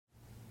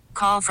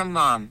Call from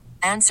mom.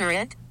 Answer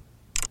it.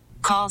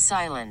 Call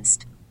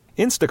silenced.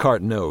 Instacart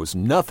knows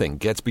nothing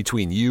gets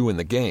between you and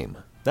the game.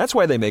 That's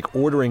why they make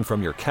ordering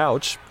from your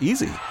couch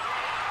easy.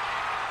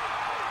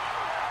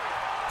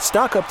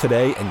 Stock up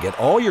today and get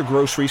all your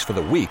groceries for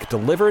the week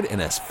delivered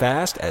in as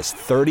fast as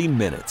 30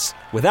 minutes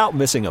without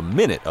missing a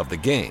minute of the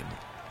game.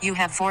 You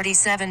have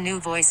 47 new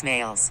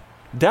voicemails.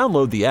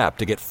 Download the app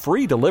to get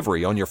free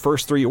delivery on your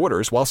first 3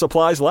 orders while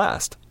supplies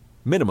last.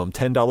 Minimum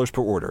 $10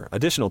 per order.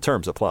 Additional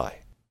terms apply.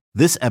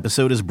 This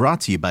episode is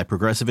brought to you by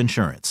Progressive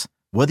Insurance.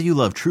 Whether you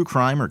love true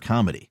crime or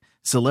comedy,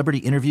 celebrity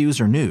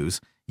interviews or news,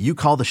 you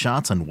call the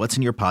shots on what's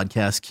in your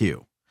podcast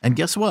queue. And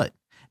guess what?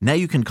 Now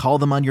you can call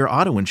them on your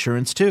auto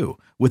insurance too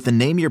with the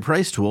Name Your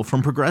Price tool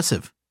from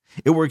Progressive.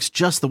 It works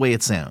just the way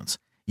it sounds.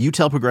 You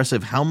tell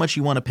Progressive how much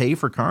you want to pay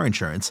for car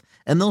insurance,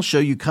 and they'll show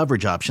you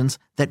coverage options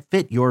that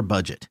fit your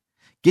budget.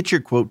 Get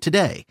your quote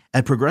today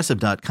at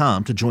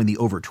Progressive.com to join the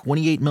over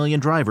 28 million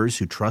drivers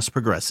who trust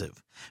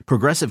Progressive.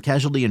 Progressive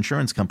Casualty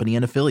Insurance Company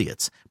and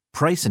Affiliates.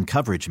 Price and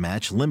coverage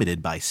match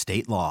limited by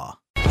state law.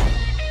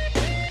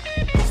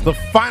 It's the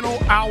final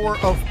hour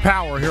of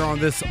power here on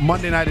this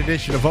Monday night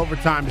edition of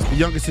Overtime. It's the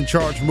Youngest in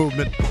Charge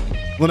movement.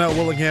 Lynnell,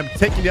 Willingham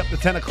taking you up to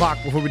 10 o'clock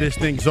before we dish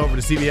things over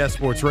to CBS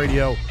Sports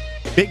Radio.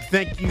 Big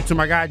thank you to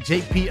my guy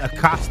JP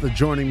Acosta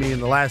joining me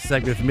in the last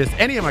segment. If you missed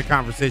any of my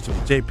conversation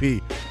with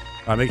JP,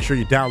 make sure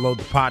you download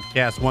the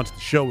podcast once the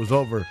show is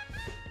over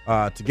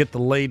to get the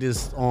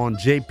latest on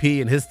JP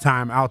and his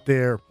time out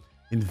there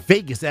in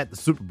Vegas at the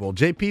Super Bowl.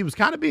 JP was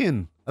kind of I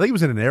think he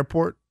was in an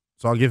airport,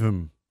 so I'll give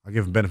him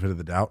benefit of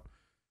the doubt.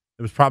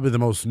 It was probably the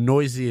most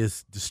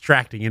noisiest,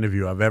 distracting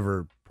interview I've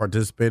ever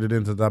participated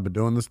in since I've been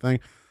doing this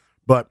thing.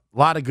 But a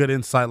lot of good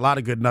insight, a lot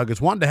of good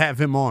nuggets. Wanted to have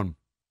him on.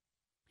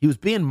 He was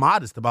being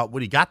modest about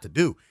what he got to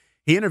do.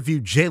 He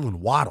interviewed Jalen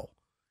Waddle.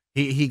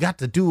 He got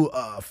to do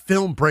a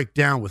film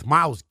breakdown with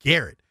Myles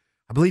Garrett.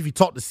 I believe he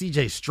talked to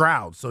C.J.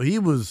 Stroud. So he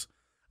was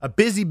a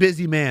busy,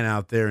 busy man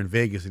out there in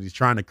Vegas, and he's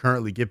trying to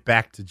currently get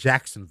back to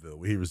Jacksonville,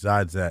 where he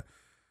resides at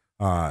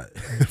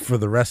for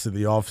the rest of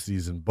the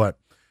offseason. But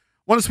I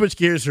want to switch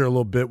gears here a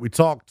little bit. We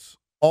talked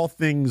all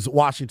things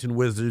Washington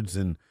Wizards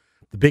and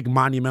the big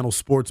monumental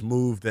sports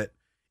move that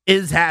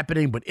is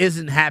happening but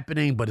isn't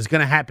happening, but it's going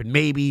to happen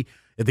maybe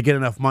if they get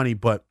enough money.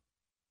 But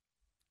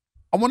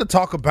I want to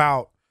talk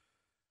about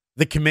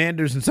the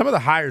Commanders and some of the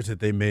hires that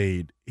they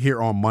made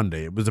here on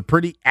Monday. It was a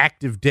pretty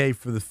active day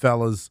for the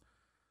fellas.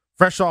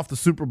 Fresh off the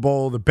Super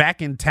Bowl, they're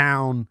back in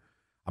town.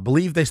 I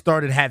believe they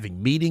started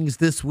having meetings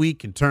this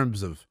week in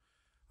terms of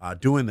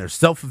doing their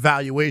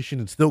self-evaluation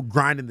and still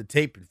grinding the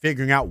tape and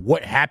figuring out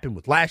what happened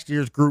with last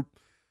year's group.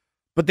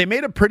 But they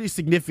made a pretty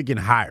significant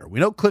hire. We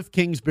know Cliff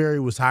Kingsbury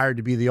was hired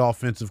to be the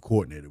offensive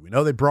coordinator. We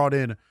know they brought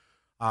in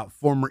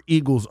former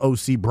Eagles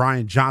OC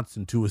Brian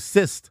Johnson to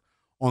assist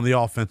on the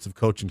offensive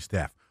coaching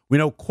staff. We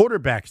know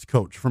quarterbacks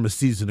coach from a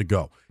season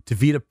ago,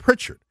 Tavita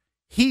Pritchard.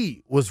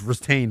 He was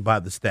retained by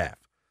the staff.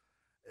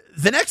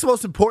 The next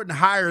most important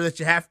hire that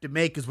you have to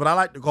make is what I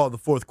like to call the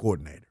fourth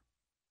coordinator.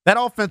 That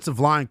offensive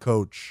line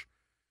coach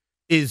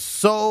is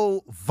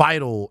so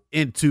vital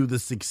into the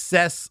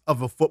success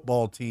of a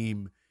football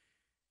team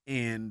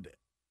and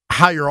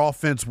how your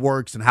offense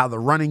works and how the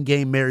running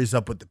game marries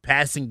up with the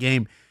passing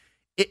game.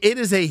 It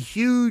is a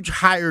huge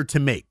hire to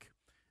make.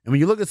 And when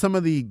you look at some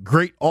of the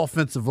great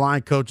offensive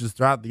line coaches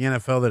throughout the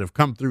NFL that have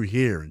come through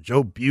here, and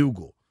Joe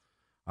Bugle,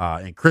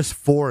 and Chris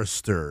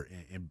Forrester,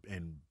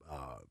 and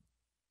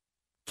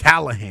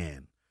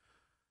Callahan,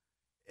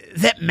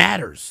 that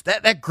matters.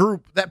 That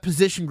group, that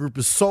position group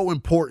is so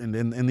important,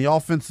 and the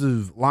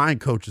offensive line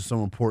coach is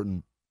so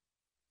important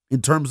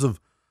in terms of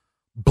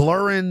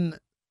blurring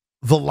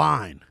the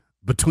line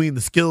between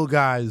the skill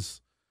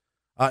guys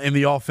and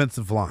the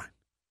offensive line.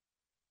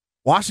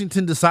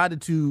 Washington decided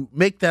to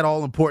make that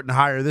all-important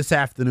hire this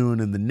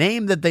afternoon, and the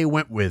name that they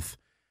went with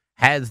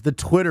has the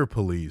Twitter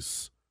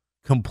police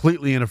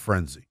completely in a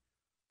frenzy.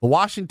 The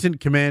Washington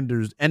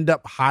Commanders end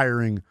up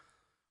hiring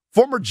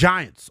former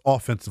Giants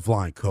offensive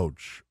line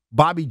coach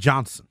Bobby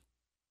Johnson.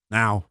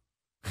 Now,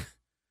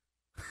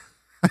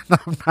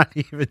 I'm not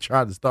even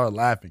trying to start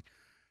laughing.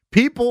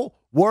 People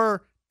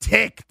were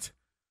ticked.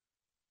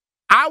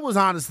 I was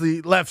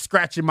honestly left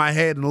scratching my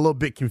head and a little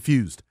bit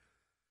confused.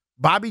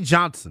 Bobby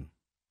Johnson,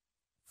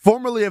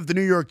 formerly of the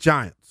New York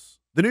Giants.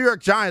 The New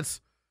York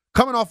Giants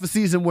coming off a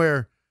season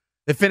where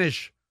they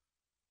finish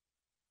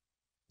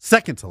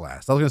second to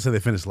last. I was going to say they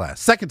finished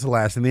last. Second to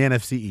last in the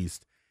NFC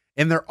East.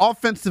 And their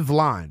offensive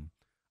line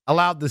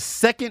allowed the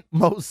second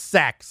most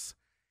sacks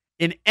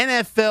in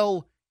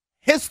NFL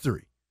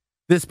history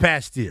this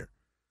past year.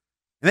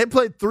 And they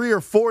played 3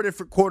 or 4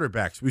 different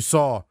quarterbacks. We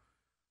saw,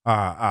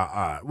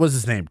 what's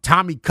his name?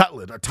 Tommy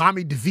Cutlet or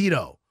Tommy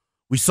DeVito.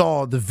 We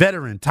saw the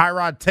veteran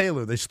Tyrod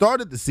Taylor. They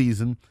started the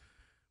season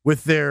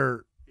with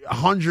their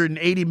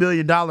 $180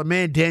 million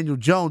man, Daniel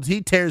Jones.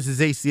 He tears his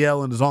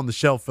ACL and is on the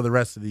shelf for the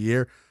rest of the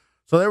year.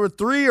 So there were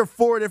 3 or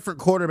 4 different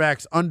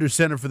quarterbacks under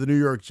center for the New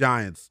York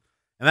Giants.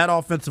 And that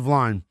offensive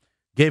line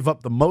gave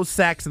up the most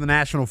sacks in the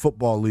National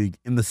Football League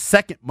and the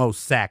second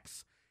most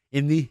sacks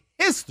in the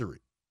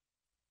history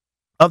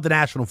of the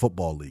National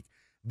Football League.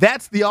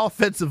 That's the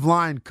offensive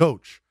line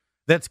coach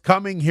that's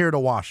coming here to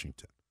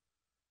Washington.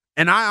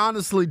 And I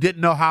honestly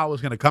didn't know how I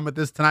was going to come at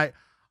this tonight.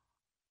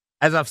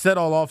 As I've said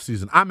all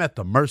offseason, I'm at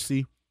the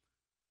mercy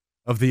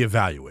of the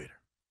evaluator,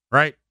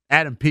 right?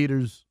 Adam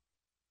Peters,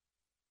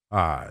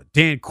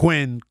 Dan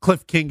Quinn,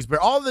 Cliff Kingsbury,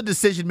 all the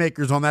decision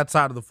makers on that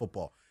side of the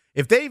football.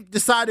 If they've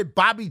decided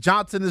Bobby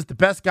Johnson is the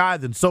best guy,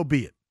 then so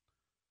be it.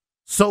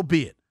 So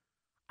be it.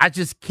 I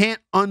just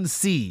can't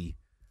unsee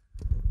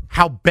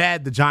how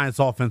bad the Giants'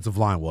 offensive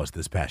line was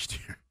this past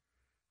year.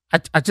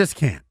 I just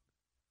can't.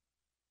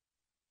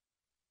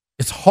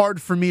 It's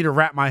hard for me to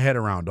wrap my head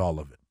around all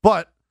of it.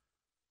 But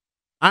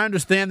I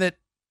understand that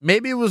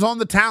maybe it was on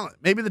the talent.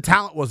 Maybe the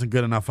talent wasn't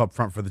good enough up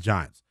front for the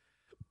Giants.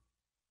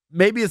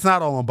 Maybe it's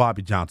not all on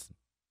Bobby Johnson.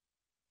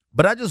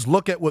 But I just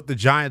look at what the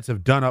Giants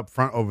have done up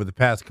front over the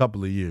past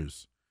couple of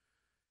years.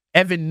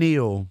 Evan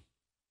Neal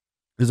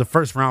is a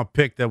first-round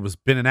pick that was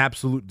been an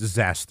absolute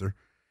disaster.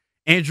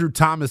 Andrew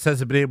Thomas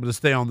hasn't been able to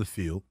stay on the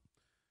field.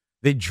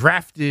 They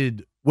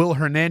drafted Will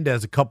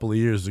Hernandez a couple of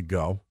years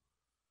ago.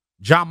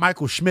 John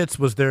Michael Schmitz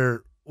was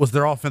their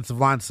offensive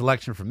line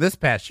selection from this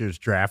past year's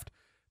draft,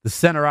 the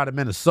center out of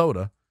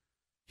Minnesota.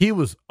 He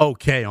was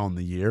okay on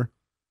the year.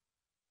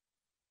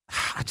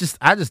 I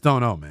just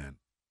don't know, man.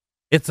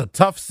 It's a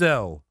tough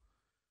sell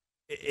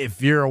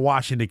if you're a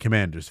Washington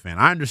Commanders fan.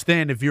 I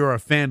understand if you're a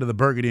fan of the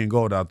burgundy and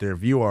gold out there,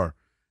 if you are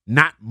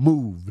not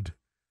moved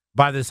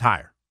by this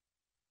hire.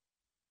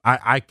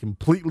 I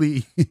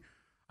completely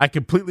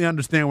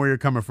understand where you're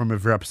coming from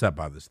if you're upset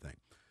by this thing.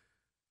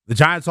 The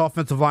Giants'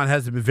 offensive line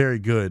hasn't been very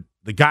good.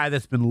 The guy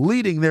that's been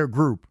leading their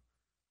group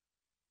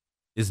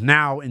is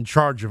now in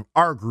charge of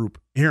our group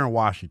here in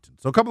Washington.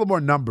 So a couple of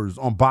more numbers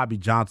on Bobby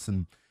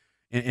Johnson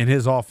and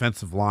his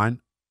offensive line.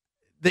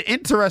 The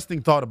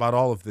interesting thought about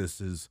all of this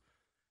is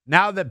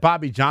now that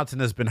Bobby Johnson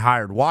has been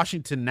hired,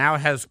 Washington now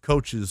has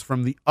coaches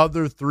from the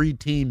other three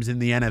teams in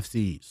the NFC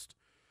East.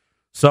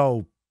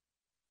 So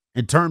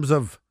in terms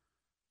of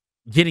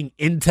getting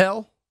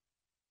intel,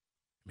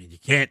 I mean,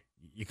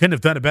 you couldn't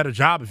have done a better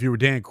job if you were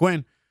Dan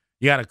Quinn.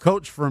 You got a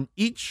coach from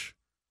each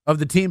of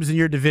the teams in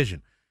your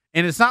division.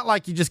 And it's not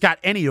like you just got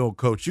any old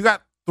coach. You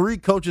got three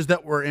coaches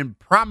that were in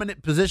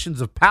prominent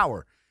positions of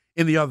power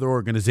in the other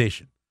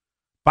organization.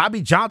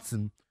 Bobby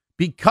Johnson,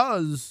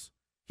 because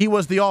he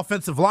was the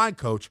offensive line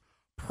coach,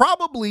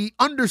 probably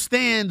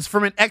understands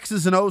from an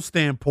X's and O's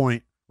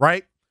standpoint,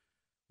 right,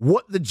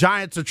 what the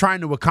Giants are trying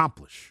to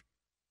accomplish.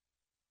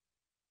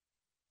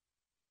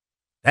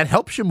 That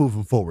helps you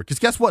moving forward. Because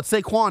guess what?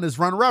 Saquon has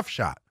run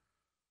roughshod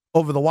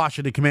over the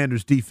Washington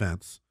Commanders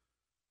defense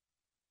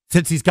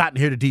since he's gotten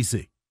here to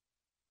D.C.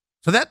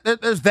 So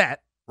there's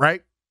that,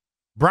 right?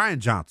 Brian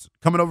Johnson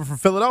coming over from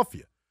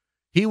Philadelphia.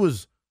 He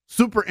was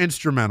super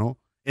instrumental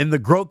in the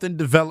growth and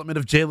development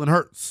of Jalen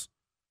Hurts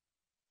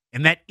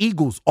and that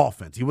Eagles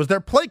offense. He was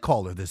their play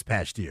caller this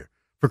past year,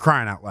 for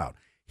crying out loud.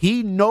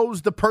 He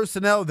knows the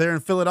personnel there in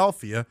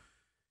Philadelphia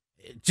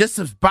just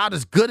about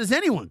as good as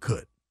anyone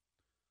could.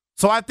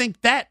 So I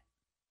think that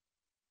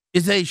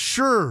is a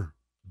sure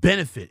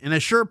benefit and a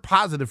sure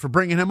positive for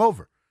bringing him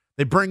over.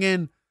 They bring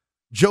in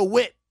Joe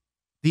Witt,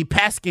 the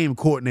pass game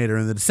coordinator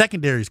and the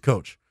secondaries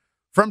coach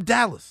from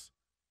Dallas.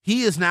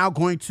 He is now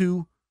going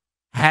to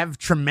have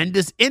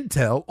tremendous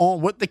intel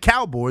on what the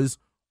Cowboys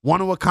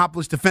want to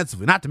accomplish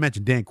defensively. Not to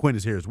mention Dan Quinn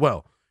is here as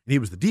well, and he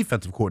was the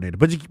defensive coordinator.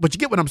 But you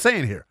get what I'm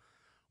saying here.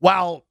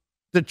 While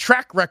the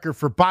track record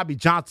for Bobby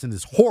Johnson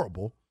is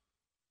horrible,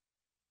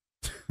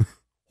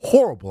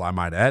 horrible, I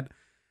might add,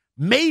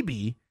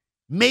 maybe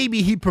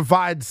he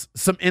provides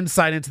some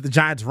insight into the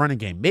Giants' running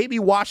game. Maybe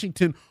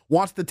Washington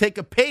wants to take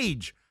a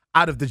page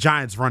out of the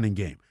Giants' running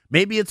game.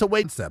 Maybe it's a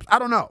weight steps. I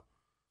don't know.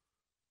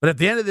 But at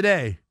the end of the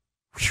day,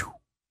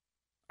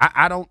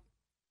 I don't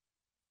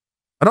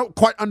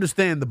quite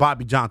understand the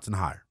Bobby Johnson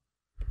hire.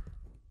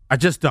 I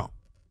just don't.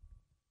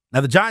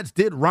 Now, the Giants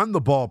did run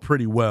the ball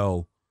pretty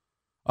well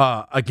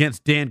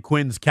against Dan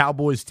Quinn's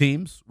Cowboys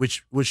teams,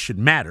 which should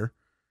matter,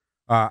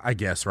 I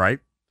guess, right?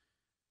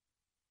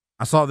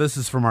 I saw this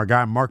is from our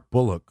guy, Mark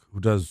Bullock, who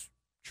does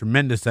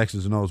tremendous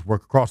X's and O's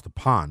work across the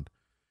pond.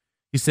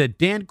 He said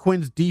Dan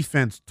Quinn's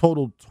defense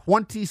totaled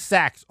 20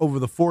 sacks over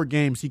the 4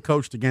 games he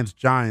coached against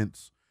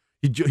Giants.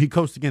 He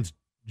coached against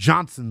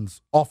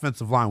Johnson's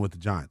offensive line with the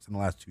Giants in the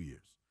last 2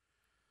 years.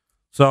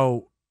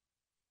 So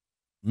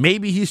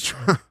maybe he's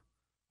trying.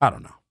 I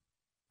don't know.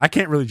 I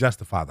can't really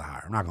justify the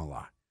hire. I'm not going to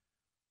lie.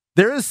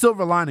 There is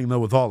silver lining, though,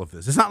 with all of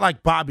this. It's not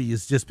like Bobby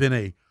has just been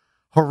a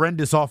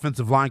horrendous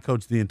offensive line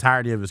coach the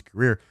entirety of his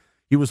career.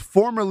 He was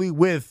formerly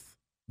with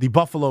the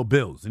Buffalo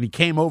Bills, and he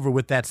came over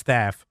with that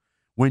staff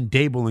when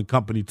Dable and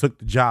company took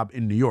the job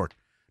in New York.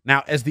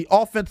 Now, as the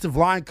offensive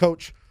line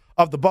coach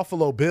of the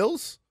Buffalo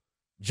Bills,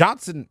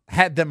 Johnson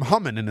had them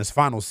humming in his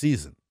final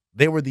season.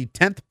 They were the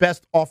 10th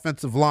best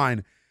offensive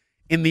line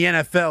in the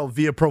NFL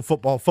via Pro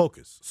Football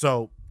Focus.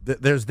 So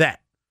there's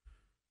that,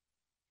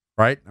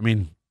 right? I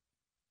mean,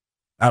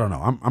 I don't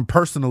know. I'm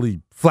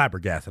personally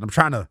flabbergasted. I'm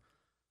trying to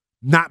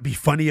not be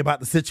funny about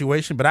the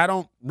situation, but I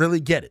don't really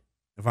get it,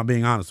 if I'm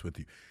being honest with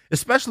you.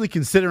 especially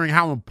considering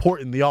how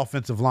important the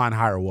offensive line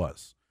hire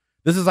was.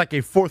 This is like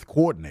a fourth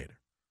coordinator.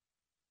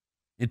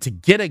 And to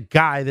get a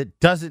guy that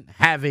doesn't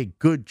have a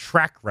good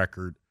track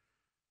record,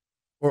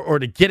 or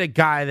to get a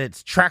guy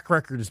that's track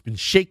record has been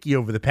shaky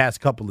over the past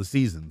couple of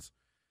seasons,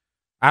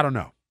 I don't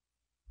know.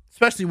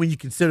 Especially when you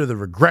consider the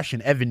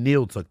regression Evan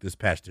Neal took this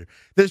past year.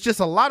 There's just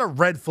a lot of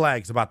red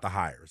flags about the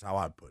hires, how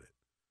I'd put it.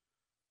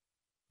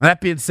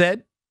 That being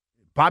said,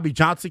 Bobby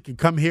Johnson can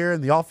come here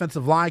and the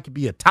offensive line could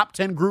be a top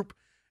 10 group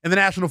in the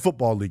National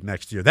Football League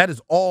next year. That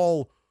is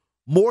all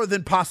more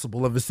than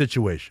possible of a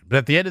situation. But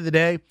at the end of the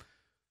day,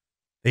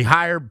 they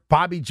hire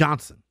Bobby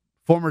Johnson,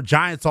 former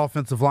Giants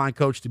offensive line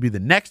coach, to be the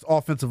next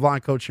offensive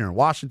line coach here in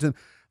Washington.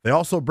 They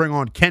also bring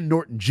on Ken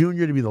Norton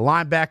Jr. to be the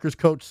linebackers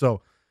coach.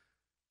 So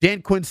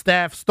Dan Quinn's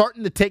staff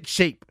starting to take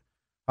shape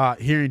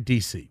here in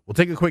D.C. We'll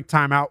take a quick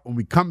timeout. When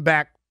we come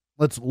back,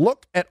 let's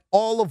look at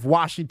all of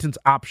Washington's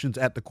options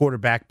at the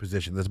quarterback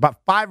position. There's about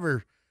 5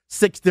 or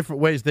 6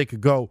 different ways they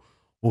could go.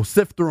 We'll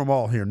sift through them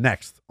all here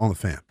next on The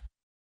Fan.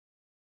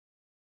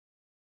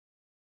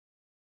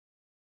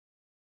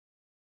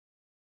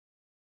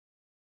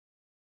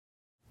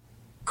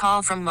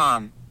 Call from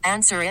mom.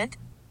 Answer it.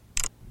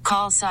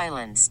 Call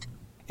silenced.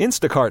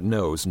 Instacart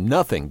knows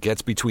nothing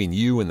gets between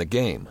you and the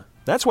game.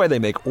 That's why they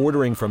make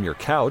ordering from your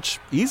couch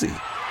easy.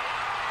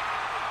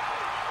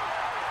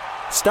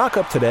 Stock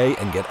up today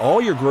and get all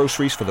your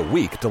groceries for the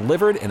week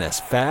delivered in as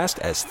fast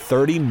as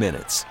 30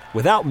 minutes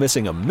without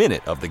missing a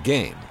minute of the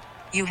game.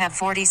 You have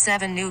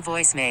 47 new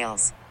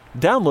voicemails.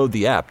 Download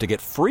the app to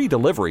get free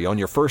delivery on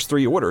your first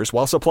 3 orders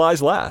while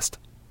supplies last.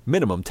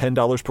 Minimum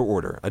 $10 per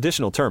order.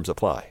 Additional terms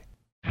apply.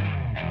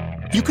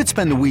 You could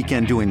spend the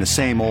weekend doing the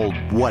same old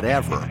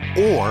whatever,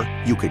 or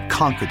you could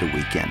conquer the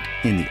weekend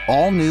in the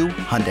all-new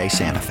Hyundai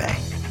Santa Fe.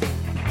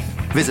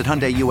 Visit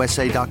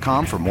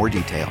HyundaiUSA.com for more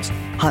details.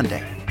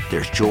 Hyundai,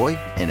 there's joy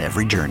in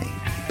every journey.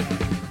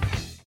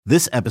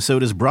 This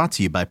episode is brought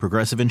to you by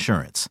Progressive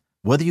Insurance.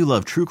 Whether you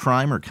love true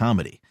crime or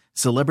comedy,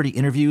 celebrity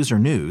interviews or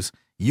news,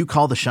 you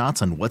call the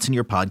shots on what's in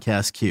your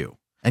podcast queue.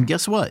 And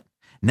guess what?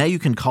 Now you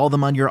can call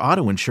them on your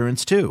auto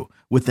insurance too,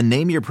 with the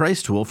Name Your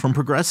Price tool from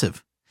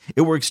Progressive.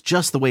 It works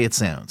just the way it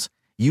sounds.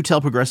 You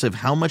tell Progressive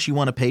how much you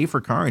want to pay for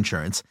car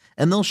insurance,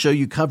 and they'll show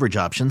you coverage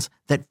options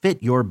that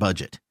fit your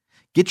budget.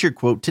 Get your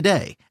quote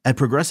today at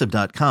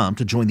Progressive.com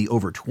to join the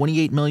over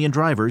 28 million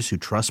drivers who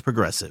trust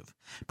Progressive.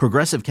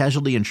 Progressive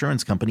Casualty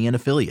Insurance Company and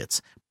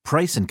Affiliates.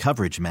 Price and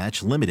coverage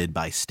match limited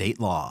by state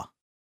law.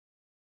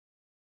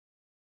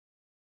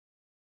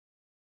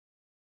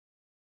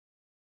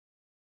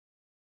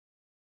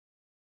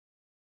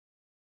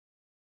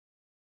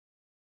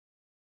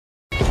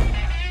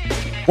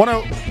 One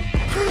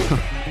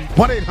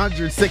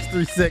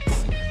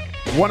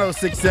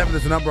 1-800-636-1067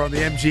 is the number on the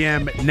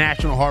MGM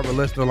National Harbor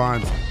listener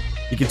lines.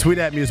 You can tweet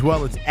at me as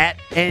well. It's at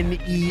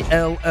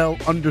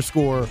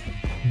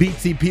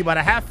NELL_BTP. About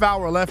a half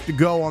hour left to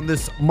go on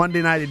this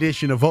Monday night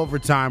edition of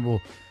Overtime.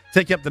 We'll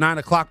take you up to 9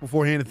 o'clock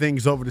before handing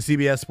things over to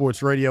CBS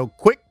Sports Radio.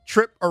 Quick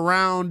trip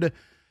around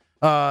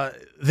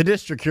the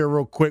district here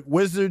real quick.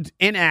 Wizards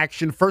in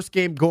action. First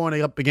game going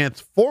up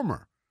against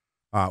former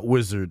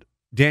Wizard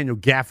Daniel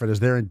Gafford as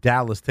they're in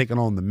Dallas taking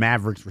on the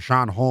Mavericks.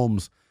 Rashawn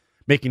Holmes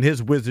making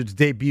his Wizards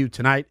debut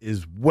tonight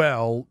as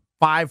well.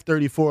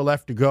 5:34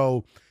 left to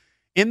go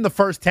in the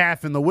first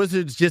half, and the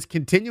Wizards just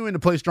continuing to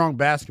play strong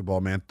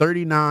basketball, man.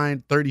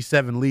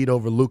 39-37 lead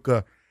over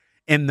Luka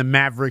and the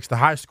Mavericks. The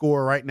high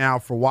scorer right now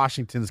for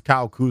Washington is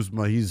Kyle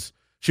Kuzma. He's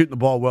shooting the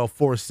ball well,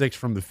 4-6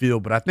 from the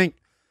field. But I think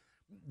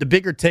the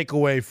bigger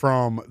takeaway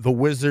from the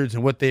Wizards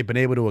and what they've been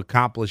able to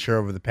accomplish here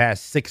over the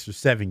past 6 or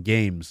 7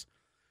 games,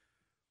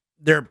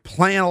 they're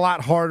playing a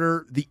lot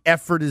harder. The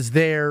effort is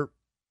there.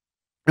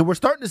 And we're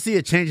starting to see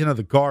a changing of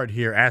the guard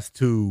here as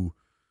to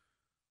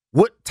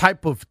what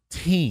type of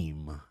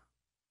team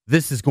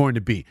this is going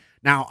to be.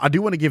 Now, I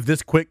do want to give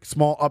this quick,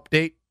 small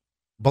update.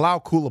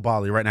 Bilal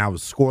Coulibaly right now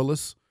is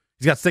scoreless.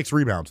 He's got 6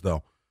 rebounds,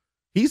 though.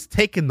 He's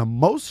taken the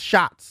most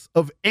shots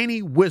of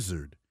any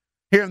Wizard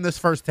here in this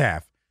first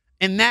half.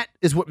 And that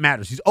is what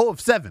matters. He's 0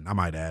 of 7, I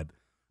might add.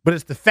 But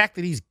it's the fact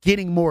that he's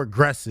getting more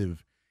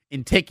aggressive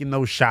in taking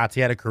those shots.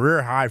 He had a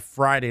career high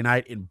Friday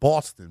night in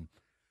Boston.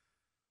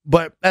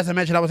 But as I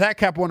mentioned, I was at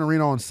Cap One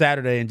Arena on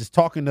Saturday and just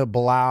talking to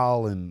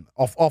Bilal and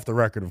off the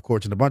record, of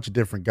course, and a bunch of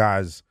different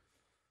guys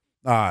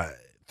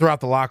throughout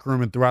the locker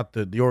room and throughout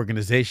the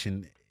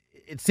organization.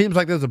 It seems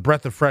like there's a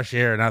breath of fresh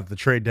air now that the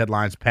trade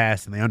deadline's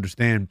passed and they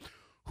understand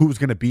who's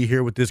going to be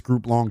here with this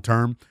group long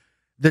term.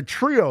 The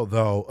trio,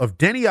 though, of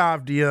Deni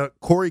Avdija,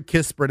 Corey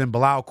Kispert, and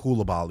Bilal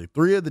Coulibaly,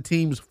 3 of the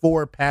team's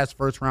 4 past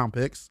first-round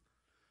picks,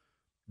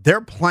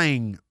 they're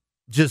playing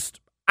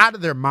just out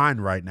of their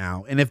mind right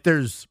now. And if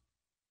there's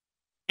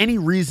any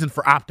reason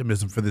for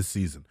optimism for this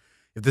season,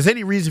 if there's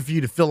any reason for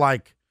you to feel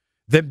like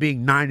them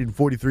being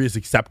 9-43 is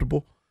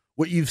acceptable,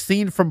 what you've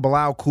seen from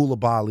Bilal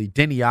Coulibaly,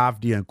 Deni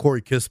Avdija, and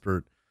Corey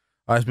Kispert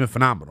has been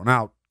phenomenal.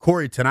 Now,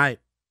 Corey tonight,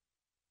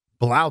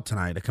 Bilal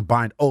tonight, a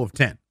combined 0 of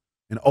 10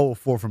 and 0 of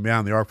 4 from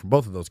beyond the arc from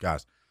both of those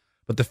guys.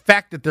 But the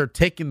fact that they're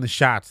taking the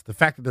shots, the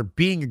fact that they're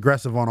being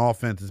aggressive on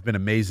offense has been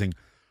amazing.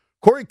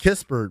 Corey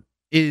Kispert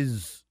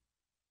is,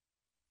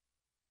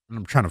 and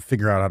I'm trying to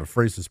figure out how to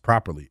phrase this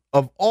properly,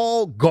 of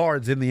all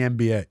guards in the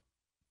NBA,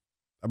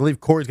 I believe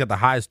Corey's got the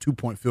highest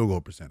 2-point field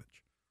goal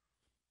percentage.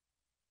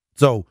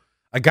 So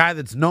a guy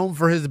that's known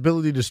for his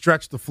ability to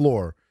stretch the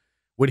floor,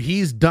 what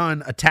he's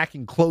done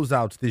attacking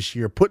closeouts this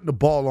year, putting the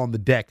ball on the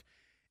deck,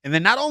 and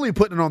then not only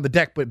putting it on the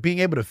deck, but being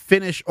able to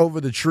finish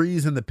over the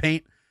trees in the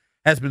paint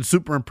has been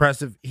super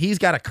impressive. He's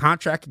got a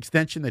contract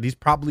extension that he's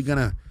probably going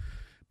to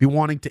be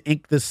wanting to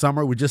ink this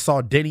summer. We just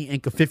saw Denny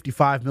ink a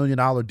 $55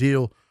 million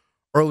deal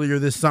earlier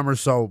this summer,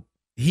 so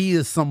he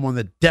is someone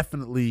that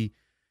definitely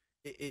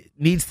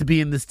needs to be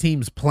in this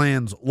team's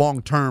plans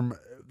long-term.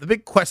 The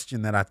big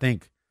question that I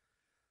think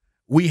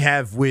we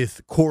have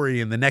with Corey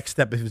and the next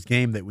step of his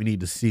game that we need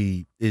to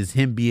see is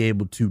him be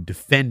able to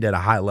defend at a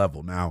high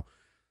level. Now,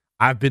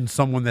 I've been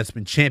someone that's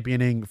been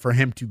championing for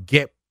him to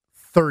get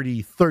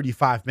 30,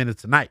 35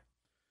 minutes a night.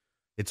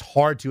 It's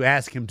hard to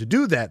ask him to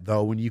do that,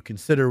 though, when you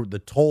consider the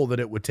toll that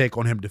it would take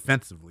on him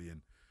defensively.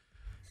 And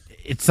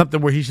it's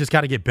something where he's just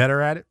got to get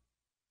better at it.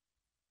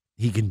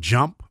 He can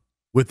jump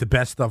with the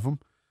best of them.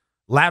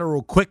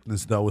 Lateral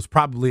quickness, though, is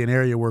probably an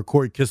area where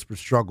Corey Kispert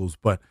struggles.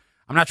 But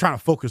I'm not trying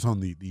to focus on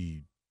the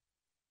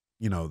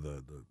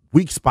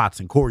weak spots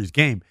in Corey's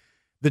game.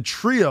 The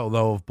trio,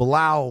 though, of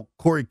Bilal,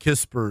 Corey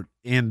Kispert,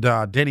 and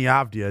Denny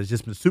Avdia has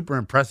just been super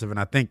impressive. And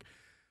I think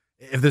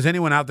if there's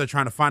anyone out there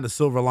trying to find a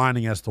silver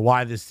lining as to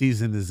why this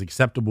season is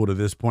acceptable to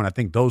this point, I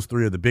think those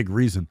three are the big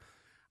reason.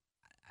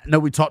 I know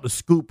we talked to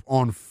Scoop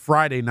on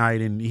Friday night,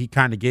 and he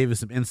kind of gave us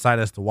some insight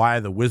as to why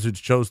the Wizards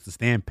chose to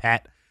stand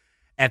pat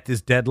at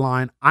this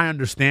deadline. I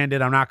understand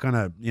it. I'm not going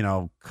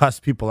to, cuss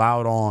people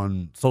out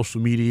on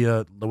social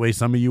media the way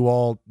some of you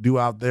all do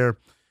out there.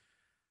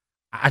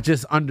 I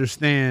just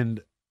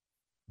understand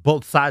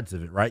both sides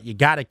of it, right? You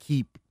got to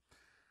keep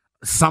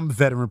some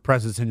veteran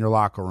presence in your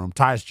locker room.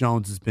 Tyus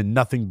Jones has been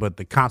nothing but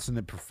the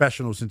consummate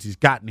professional since he's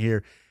gotten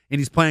here, and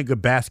he's playing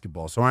good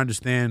basketball. So I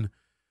understand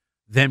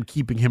them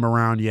keeping him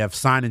around. You have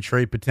sign and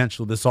trade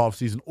potential this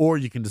offseason, or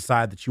you can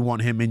decide that you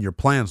want him in your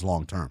plans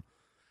long term.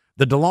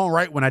 The DeLone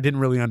Wright one I didn't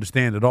really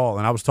understand at all,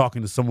 and I was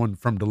talking to someone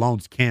from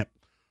DeLone's camp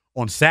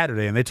on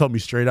Saturday, and they told me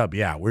straight up,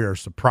 yeah, we are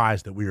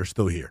surprised that we are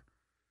still here.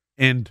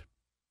 And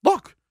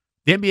look,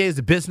 the NBA is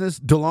a business.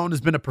 DeLone has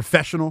been a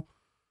professional.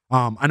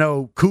 I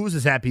know Kuz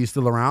is happy he's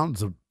still around.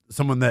 So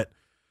someone that,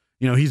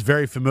 he's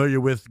very familiar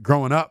with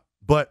growing up.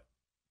 But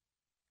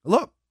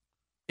look,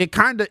 it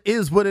kind of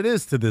is what it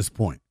is to this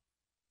point,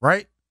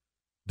 right?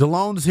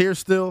 DeLone's here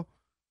still.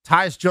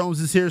 Tyus Jones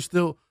is here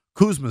still.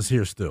 Kuzma's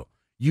here still.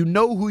 You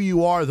know who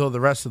you are, though,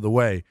 the rest of the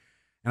way.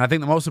 And I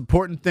think the most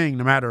important thing,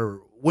 no matter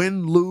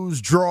win,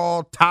 lose,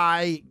 draw,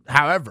 tie,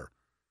 however,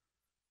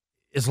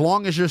 as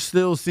long as you're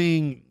still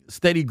seeing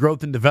steady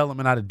growth and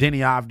development out of Denny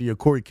Avdia,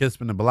 Corey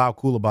Kispert, and Bilal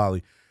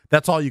Coulibaly,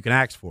 that's all you can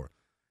ask for.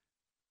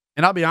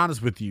 And I'll be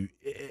honest with you,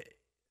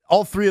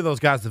 all three of those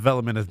guys'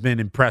 development has been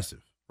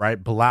impressive,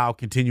 right? Bilal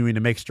continuing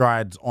to make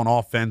strides on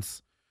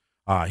offense.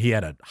 He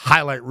had a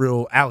highlight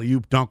reel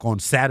alley-oop dunk on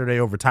Saturday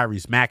over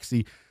Tyrese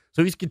Maxey.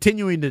 So he's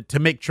continuing to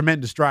make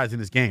tremendous strides in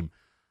his game.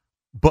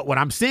 But what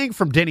I'm seeing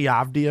from Denny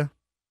Avdia,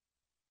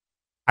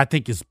 I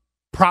think is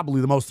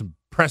probably the most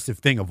impressive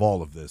thing of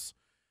all of this.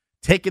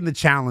 Taking the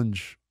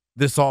challenge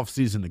this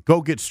offseason to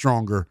go get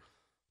stronger,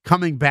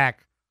 coming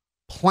back,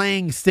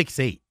 playing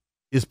 6'8"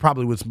 is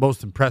probably what's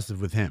most impressive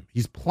with him.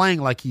 He's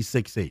playing like he's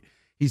 6'8".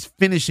 He's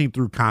finishing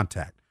through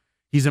contact.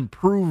 He's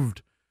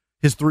improved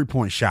his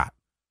three-point shot.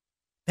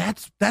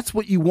 That's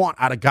what you want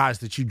out of guys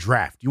that you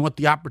draft. You want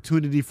the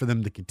opportunity for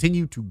them to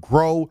continue to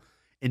grow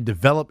and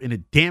develop, and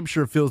it damn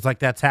sure feels like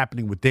that's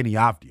happening with Denny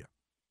Avdia.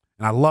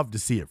 And I love to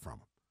see it from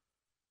him.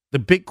 The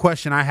big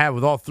question I have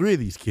with all three of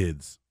these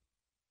kids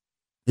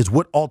is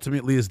what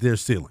ultimately is their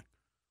ceiling?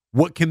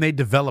 What can they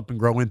develop and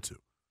grow into?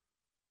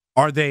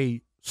 Are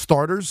they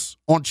starters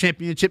on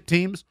championship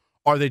teams?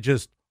 Are they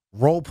just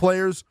role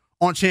players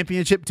on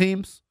championship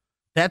teams?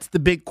 That's the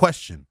big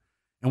question,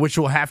 and which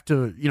we'll have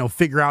to,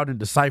 figure out and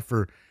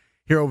decipher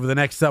here over the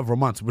next several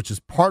months, which is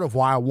part of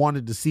why I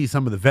wanted to see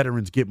some of the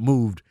veterans get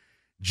moved,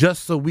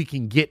 just so we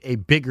can get a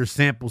bigger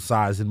sample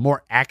size and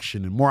more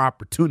action and more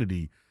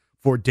opportunity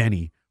for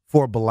Denny,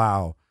 for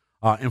Bilal,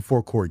 and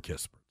for Corey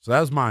Kispert. So that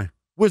was my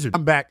Wizard.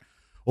 I'm back.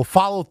 We'll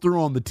follow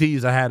through on the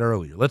tease I had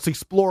earlier. Let's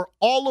explore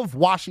all of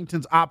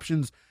Washington's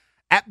options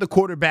at the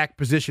quarterback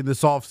position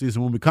this offseason.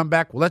 When we come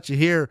back, we'll let you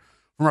hear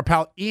from our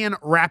pal Ian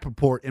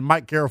Rappaport and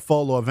Mike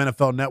Garafolo of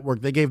NFL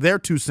Network. They gave their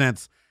 2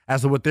 cents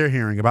as to what they're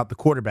hearing about the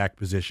quarterback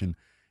position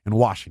in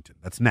Washington.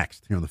 That's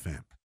next here on The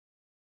Fan.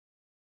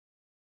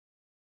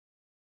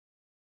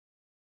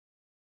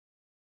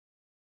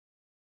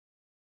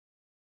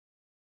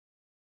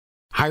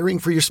 Hiring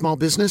for your small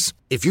business?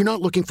 If you're not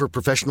looking for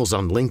professionals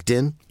on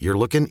LinkedIn, you're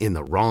looking in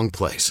the wrong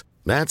place.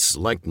 That's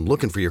like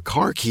looking for your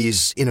car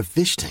keys in a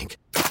fish tank.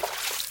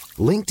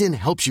 LinkedIn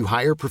helps you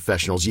hire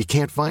professionals you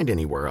can't find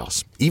anywhere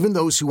else, even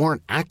those who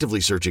aren't actively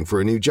searching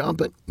for a new job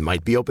but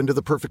might be open to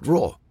the perfect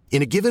role.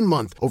 In a given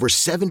month, over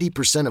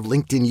 70% of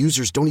LinkedIn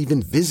users don't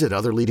even visit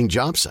other leading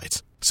job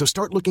sites. So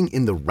start looking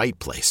in the right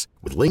place.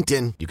 With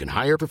LinkedIn, you can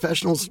hire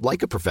professionals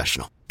like a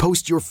professional.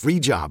 Post your free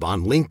job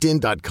on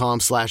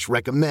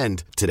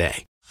linkedin.com/recommend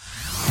today.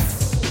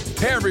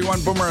 Hey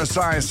everyone, Boomer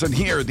Esiason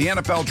here. The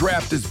NFL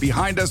Draft is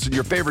behind us and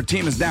your favorite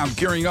team is now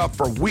gearing up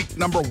for week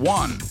number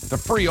 1. The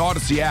free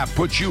Odyssey app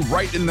puts you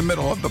right in the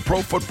middle of the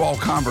pro football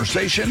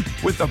conversation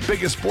with the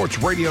biggest sports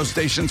radio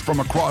stations from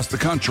across the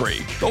country.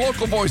 The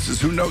local voices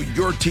who know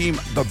your team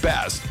the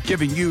best,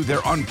 giving you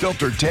their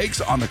unfiltered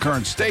takes on the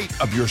current state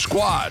of your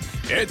squad.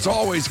 It's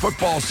always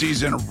football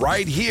season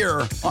right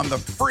here on the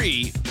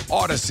free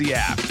Odyssey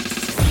app.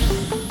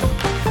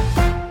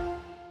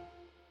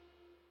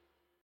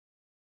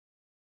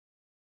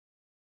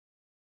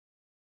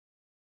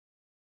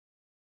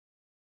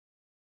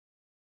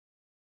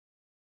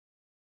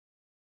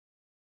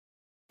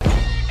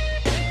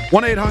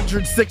 One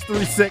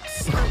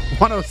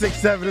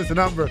 800-636-1067 is the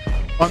number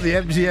on the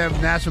MGM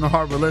National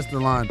Harbor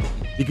listener line.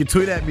 You can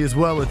tweet at me as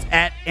well. It's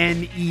at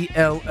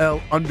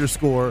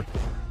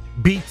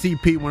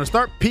NELL_BTP. Want to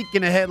start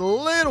peeking ahead a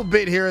little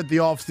bit here at the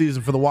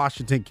offseason for the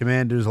Washington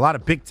Commanders. A lot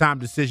of big-time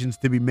decisions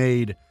to be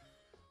made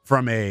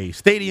from a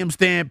stadium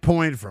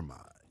standpoint, from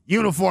a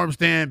uniform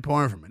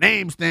standpoint, from a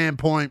name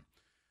standpoint.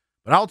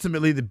 But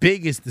ultimately, the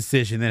biggest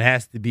decision that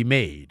has to be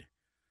made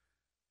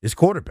is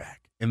quarterback.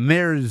 And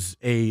there's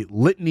a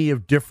litany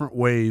of different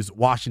ways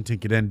Washington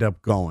could end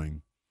up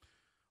going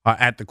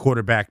at the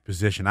quarterback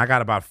position. I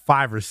got about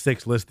 5 or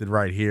 6 listed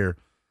right here.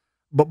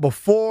 But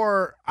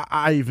before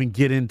I even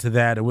get into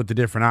that and what the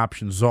different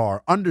options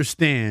are,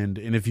 understand,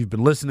 and if you've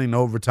been listening to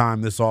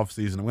Overtime this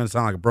offseason, I'm going to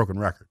sound like a broken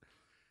record.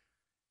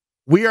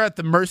 We are at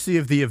the mercy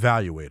of the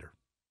evaluator.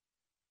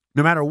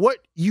 No matter what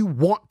you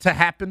want to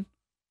happen,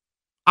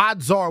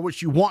 odds are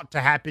what you want to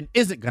happen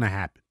isn't going to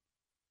happen.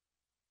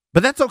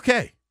 But that's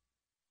okay.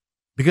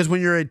 Because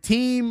when you're a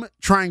team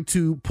trying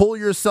to pull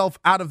yourself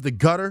out of the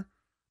gutter,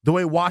 the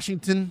way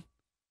Washington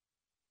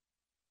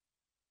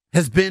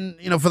has been,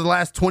 for the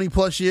last 20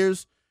 plus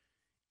years,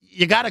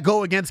 you got to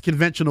go against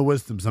conventional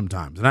wisdom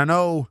sometimes. And I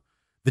know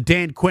the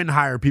Dan Quinn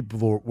hire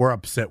people were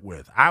upset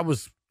with. I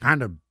was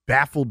kind of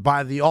baffled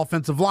by the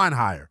offensive line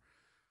hire.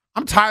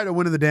 I'm tired of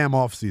winning the damn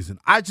offseason.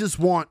 I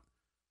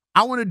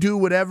want to do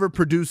whatever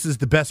produces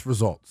the best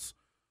results.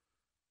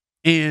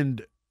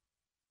 And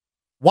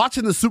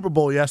watching the Super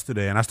Bowl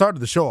yesterday, and I started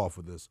the show off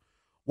with this.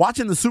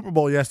 Watching the Super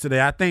Bowl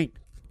yesterday, I think,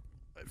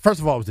 first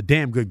of all, it was a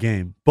damn good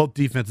game. Both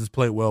defenses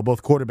played well.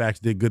 Both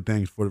quarterbacks did good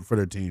things for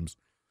their teams.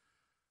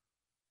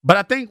 But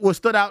I think what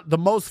stood out the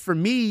most for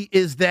me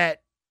is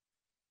that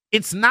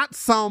it's not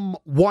some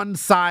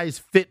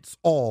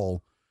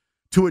one-size-fits-all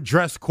to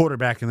address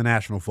quarterback in the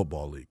National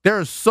Football League. There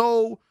are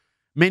so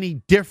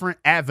many different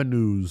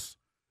avenues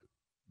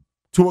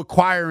to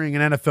acquiring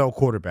an NFL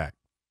quarterback.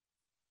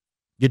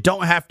 You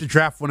don't have to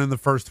draft one in the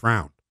first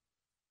round.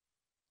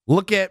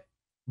 Look at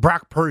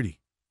Brock Purdy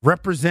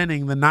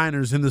representing the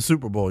Niners in the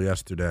Super Bowl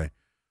yesterday.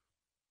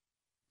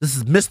 This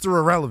is Mr.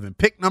 Irrelevant.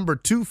 Pick number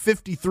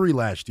 253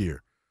 last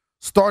year.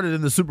 Started in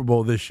the Super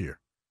Bowl this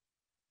year.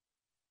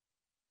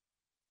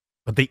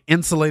 But they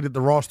insulated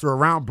the roster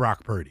around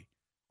Brock Purdy.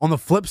 On the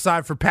flip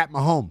side for Pat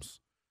Mahomes,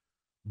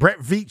 Brett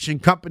Veach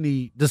and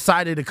company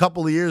decided a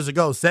couple of years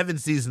ago, 7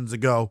 seasons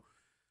ago,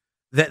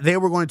 that they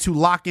were going to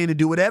lock in and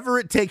do whatever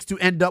it takes to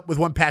end up with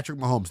one Patrick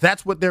Mahomes.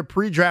 That's what their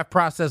pre-draft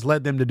process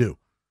led them to do.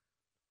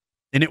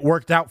 And it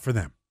worked out for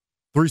them.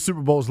 3 Super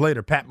Bowls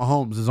later, Pat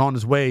Mahomes is on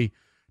his way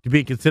to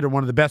being considered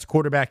one of the best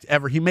quarterbacks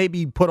ever. He may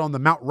be put on the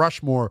Mount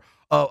Rushmore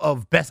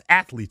of best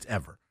athletes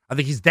ever. I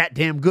think he's that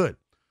damn good.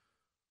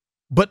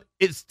 But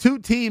it's 2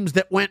 teams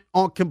that went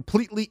on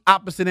completely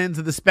opposite ends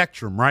of the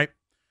spectrum, right,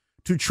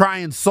 to try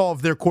and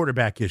solve their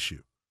quarterback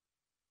issue.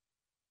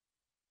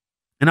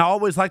 And I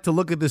always like to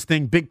look at this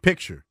thing big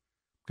picture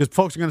because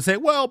folks are going to say,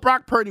 well,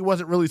 Brock Purdy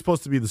wasn't really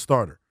supposed to be the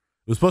starter.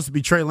 It was supposed to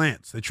be Trey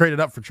Lance. They traded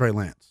up for Trey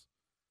Lance.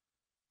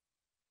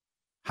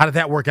 How did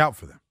that work out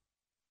for them?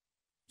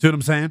 See what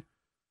I'm saying?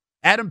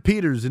 Adam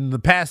Peters in the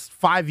past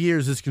 5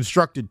 years has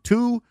constructed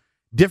 2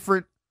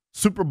 different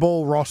Super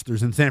Bowl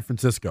rosters in San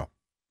Francisco.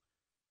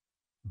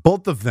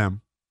 Both of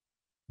them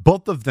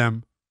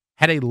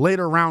had a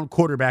later round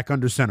quarterback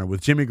under center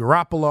with Jimmy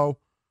Garoppolo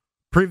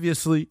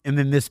previously, and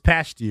then this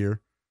past year,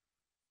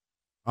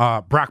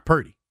 Brock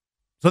Purdy.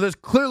 So there's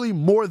clearly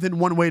more than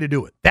one way to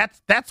do it.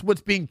 That's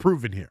what's being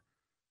proven here.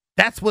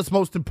 That's what's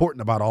most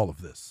important about all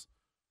of this.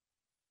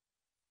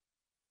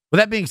 With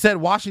that being said,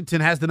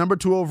 Washington has the number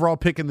 2 overall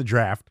pick in the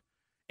draft,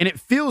 and it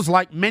feels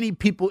like many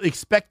people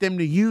expect them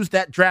to use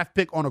that draft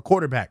pick on a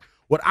quarterback.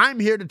 What I'm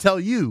here to tell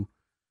you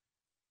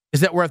is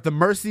that we're at the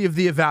mercy of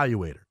the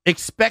evaluator.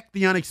 Expect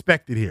the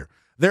unexpected here.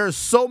 There are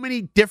so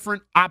many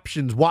different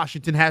options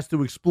Washington has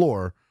to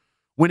explore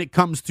when it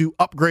comes to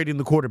upgrading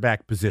the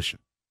quarterback position.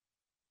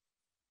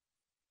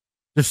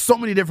 There's so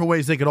many different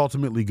ways they could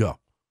ultimately go.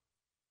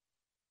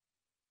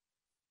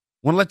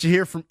 I want to let you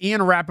hear from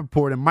Ian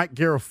Rappaport and Mike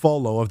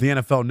Garafolo of the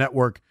NFL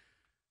Network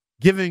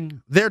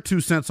giving their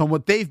 2 cents on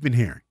what they've been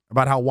hearing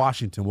about how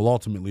Washington will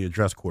ultimately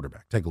address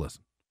quarterback. Take a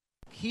listen.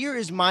 Here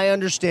is my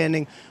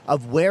understanding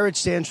of where it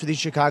stands for the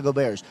Chicago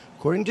Bears.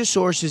 According to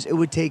sources, it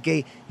would take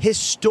a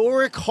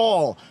historic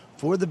haul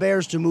for the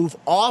Bears to move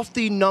off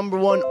the number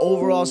 1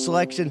 overall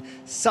selection.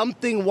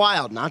 Something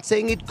wild. Not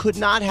saying it could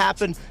not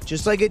happen,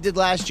 just like it did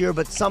last year,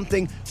 but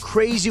something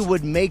crazy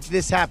would make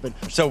this happen.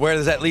 So where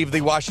does that leave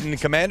the Washington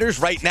Commanders?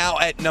 Right now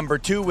at number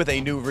 2 with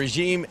a new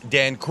regime.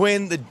 Dan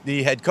Quinn,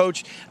 the head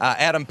coach.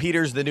 Adam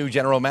Peters, the new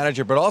general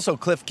manager. But also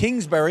Cliff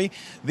Kingsbury,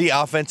 the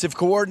offensive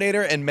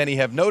coordinator. And many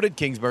have noted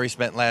Kingsbury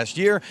spent last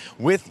year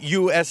with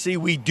USC.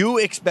 We do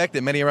expect,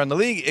 and many around the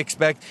league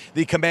expect,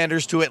 the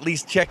Commanders to at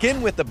least check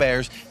in with the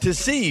Bears to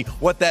see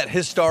what that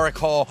historic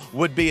haul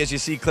would be, as you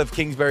see Cliff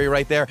Kingsbury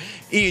right there.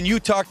 Ian, you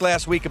talked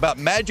last week about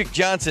Magic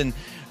Johnson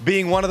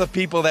being one of the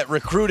people that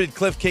recruited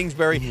Cliff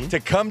Kingsbury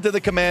to come to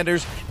the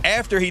Commanders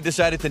after he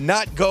decided to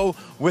not go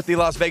with the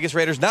Las Vegas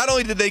Raiders. Not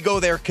only did they go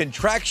there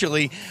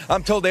contractually,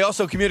 I'm told they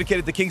also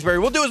communicated to Kingsbury,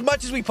 we'll do as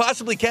much as we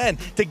possibly can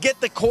to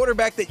get the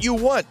quarterback that you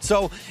want.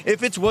 So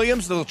if it's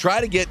Williams, they'll try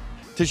to get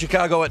to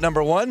Chicago at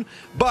number 1.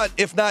 But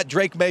if not,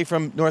 Drake May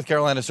from North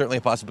Carolina is certainly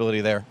a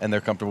possibility there, and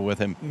they're comfortable with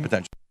him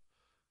potentially.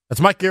 That's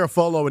Mike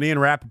Garafolo and Ian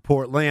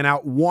Rappaport laying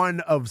out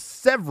one of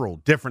several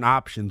different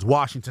options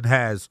Washington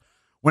has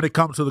when it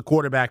comes to the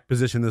quarterback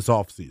position this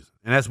offseason.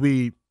 And as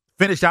we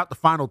finish out the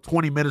final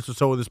 20 minutes or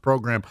so of this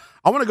program,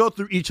 I want to go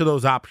through each of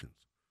those options.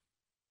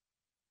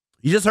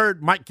 You just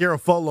heard Mike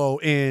Garafolo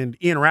and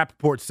Ian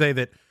Rappaport say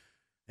that,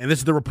 and this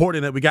is the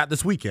reporting that we got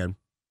this weekend,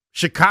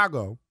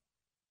 Chicago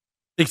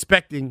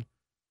expecting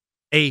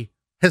a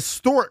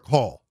historic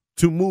haul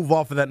to move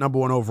off of that number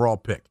 1 overall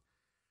pick.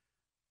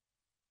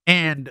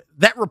 And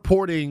that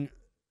reporting,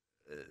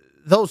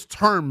 those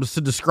terms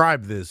to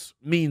describe this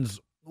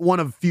means one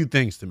of a few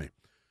things to me.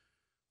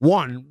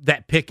 One,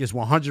 that pick is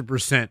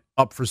 100%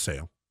 up for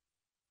sale.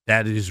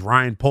 That is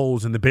Ryan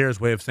Poles and the Bears'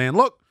 way of saying,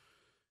 look,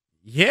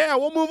 yeah,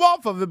 we'll move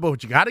off of it,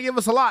 but you got to give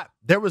us a lot.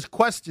 There was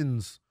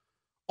questions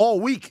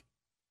all week,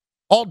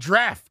 all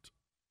draft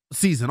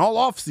season, all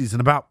off season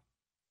about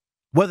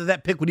whether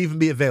that pick would even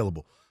be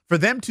available. For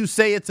them to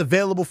say it's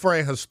available for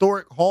a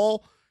historic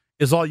haul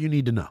is all you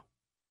need to know.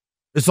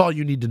 It's all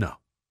you need to know.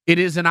 It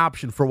is an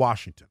option for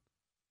Washington.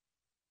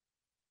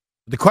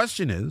 The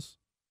question is,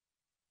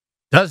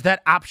 does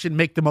that option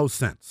make the most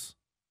sense?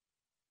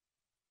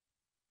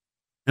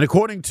 And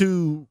according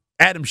to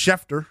Adam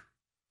Schefter,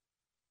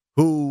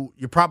 who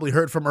you probably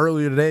heard from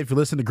earlier today, if you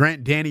listen to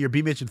Grant, Danny, or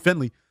B. Mitch and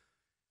Finley,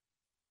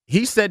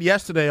 he said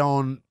yesterday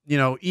on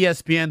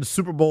ESPN's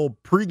Super Bowl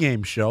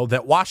pregame show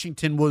that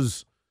Washington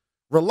was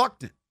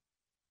reluctant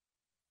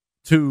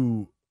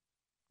to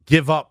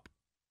give up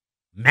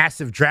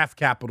massive draft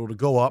capital to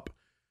go up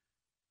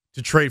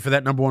to trade for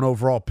that number 1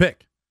 overall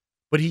pick.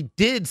 But he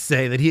did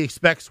say that he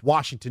expects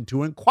Washington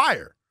to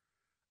inquire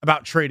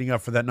about trading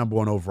up for that number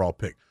 1 overall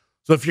pick.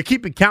 So if you're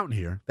keeping count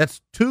here,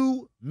 that's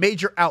 2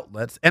 major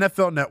outlets,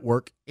 NFL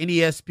Network and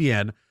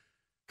ESPN,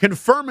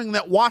 confirming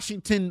that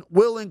Washington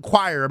will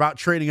inquire about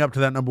trading up to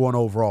that number 1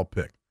 overall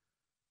pick.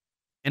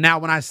 And now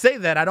when I say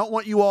that, I don't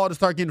want you all to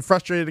start getting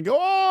frustrated and go,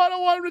 I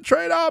don't want him to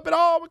trade up at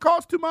all. It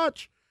costs too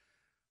much.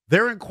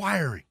 They're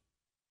inquiring.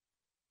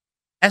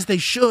 As they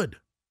should,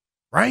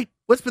 right?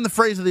 What's been the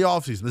phrase of the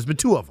offseason? There's been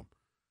 2 of them.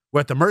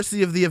 We're at the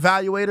mercy of the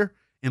evaluator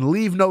and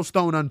leave no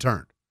stone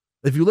unturned.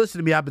 If you listen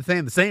to me, I've been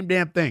saying the same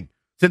damn thing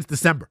since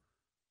December.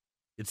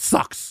 It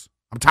sucks.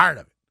 I'm tired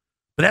of it.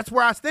 But that's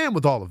where I stand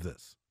with all of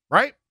this,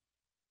 right?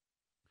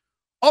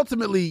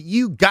 Ultimately,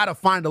 you got to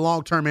find a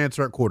long-term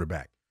answer at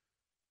quarterback.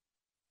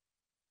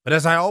 But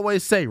as I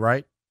always say,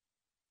 right,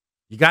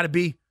 you got to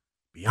be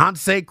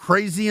Beyonce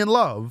crazy in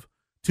love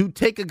to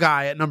take a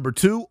guy at number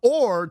 2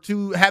 or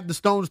to have the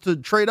stones to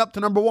trade up to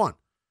number 1.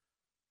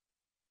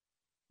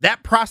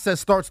 That process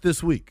starts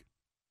this week,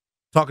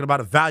 talking about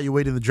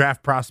evaluating the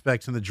draft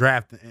prospects and the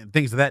draft and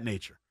things of that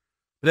nature.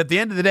 But at the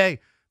end of the day,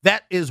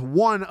 that is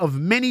one of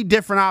many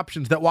different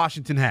options that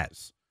Washington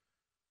has.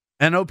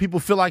 And I know people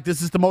feel like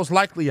this is the most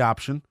likely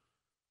option.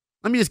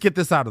 Let me just get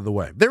this out of the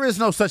way. There is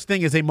no such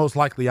thing as a most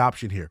likely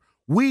option here.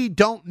 We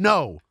don't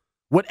know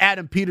what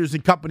Adam Peters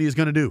and company is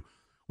going to do.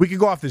 We can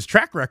go off his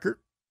track record,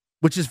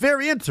 which is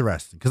very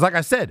interesting because, like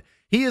I said,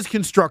 he has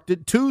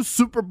constructed 2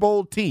 Super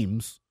Bowl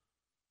teams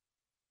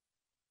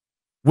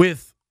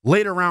with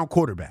later round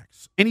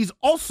quarterbacks. And he's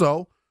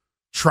also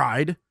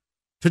tried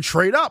to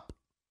trade up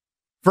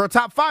for a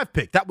top 5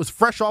 pick. That was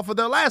fresh off of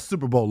their last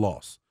Super Bowl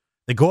loss.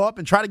 They go up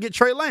and try to get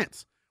Trey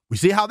Lance. We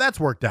see how that's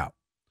worked out.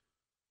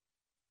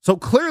 So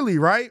clearly,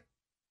 right,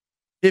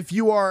 if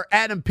you are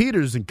Adam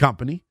Peters and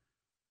company,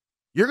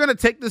 you're going to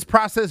take this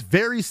process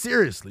very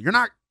seriously. You're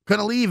not going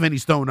to leave any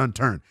stone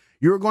unturned.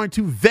 You're going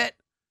to vet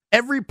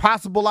every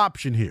possible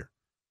option here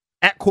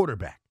at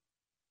quarterback.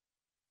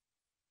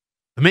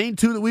 The main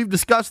 2 that we've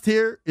discussed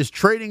here is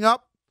trading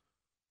up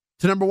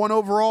to number 1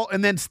 overall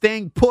and then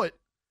staying put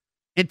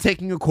and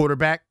taking a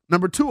quarterback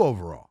number 2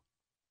 overall.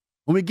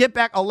 When we get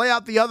back, I'll lay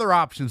out the other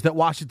options that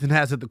Washington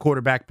has at the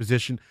quarterback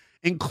position,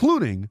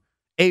 including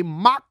a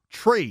mock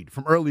trade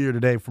from earlier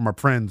today from our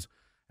friends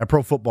at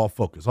Pro Football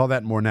Focus. All that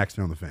and more next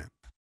here on The Fan.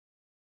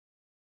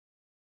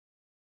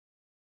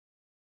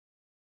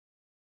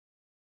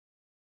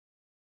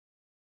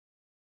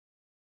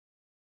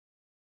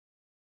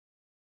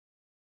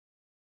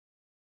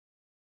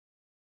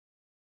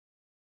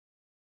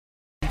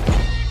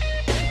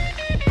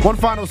 One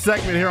final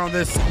segment here on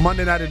this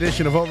Monday night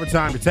edition of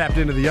Overtime. You tapped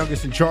into the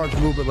youngest in charge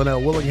movement,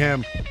 Lynnell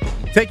Willingham,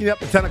 taking you up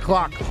to 10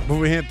 o'clock before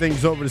we hand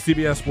things over to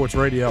CBS Sports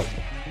Radio.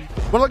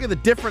 We'll look at the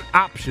different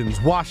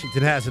options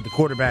Washington has at the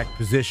quarterback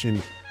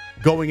position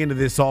going into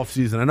this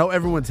offseason. I know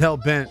everyone's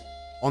hell-bent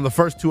on the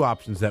first two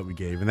options that we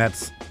gave, and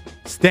that's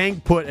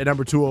staying put at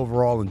number 2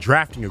 overall and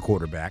drafting a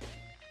quarterback.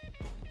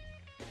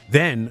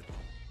 Then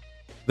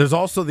there's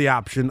also the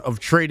option of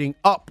trading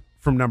up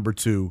from number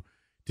 2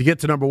 to get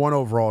to number 1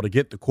 overall to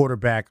get the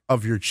quarterback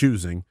of your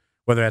choosing,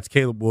 whether that's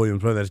Caleb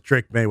Williams, whether that's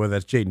Drake May, whether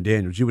that's Jaden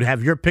Daniels. You would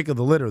have your pick of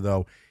the litter,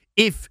 though,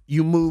 if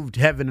you moved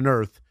heaven and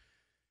earth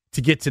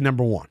to get to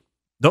number 1.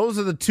 Those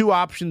are the two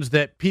options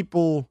that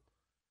people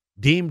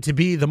deem to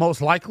be the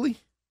most likely.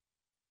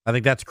 I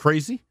think that's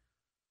crazy.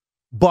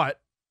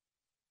 But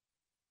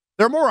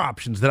there are more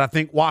options that I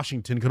think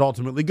Washington could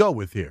ultimately go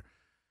with here.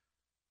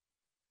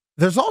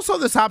 There's also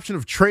this option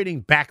of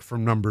trading back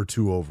from number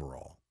 2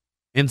 overall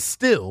and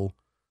still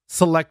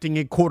selecting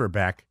a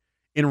quarterback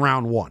in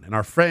round 1. And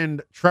our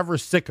friend Trevor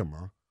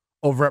Sycamore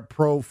over at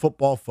Pro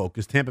Football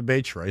Focus, Tampa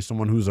Bay Trey,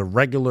 someone who's a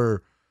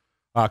regular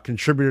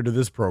contributor to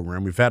this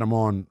program. We've had him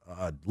on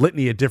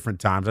litany at different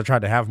times. I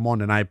tried to have him on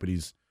tonight, but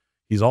he's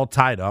all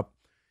tied up.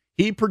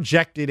 He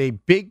projected a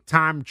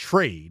big-time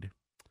trade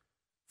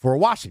for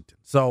Washington.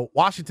 So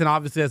Washington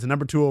obviously has a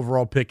number 2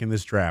 overall pick in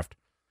this draft.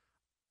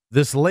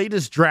 This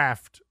latest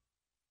draft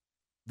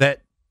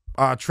that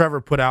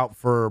Trevor put out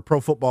for Pro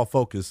Football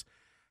Focus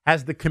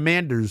has the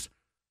Commanders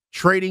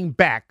trading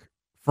back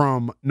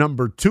from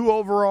number 2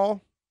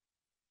 overall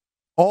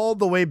all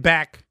the way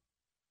back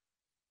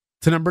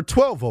to number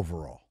 12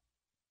 overall.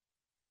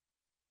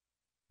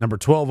 Number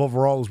 12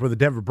 overall is where the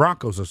Denver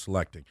Broncos are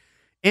selecting.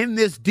 In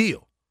this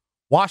deal,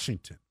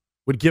 Washington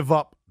would give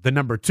up the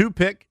number 2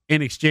 pick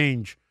in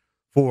exchange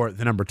for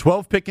the number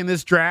 12 pick in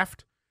this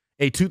draft,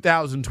 a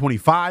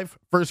 2025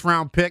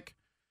 first-round pick,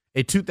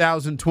 a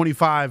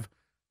 2025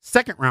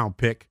 second-round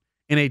pick,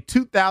 and a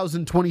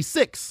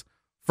 2026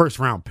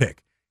 first-round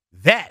pick.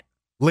 That,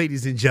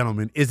 ladies and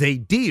gentlemen, is a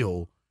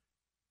deal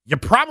you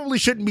probably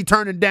shouldn't be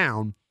turning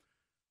down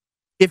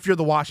if you're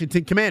the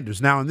Washington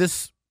Commanders. Now, in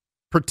this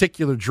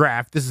particular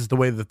draft, this is the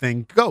way the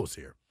thing goes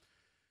here.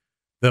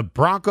 The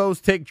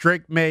Broncos take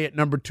Drake May at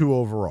number 2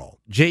 overall.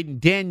 Jaden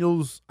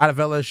Daniels out of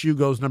LSU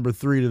goes number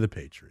 3 to the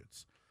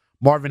Patriots.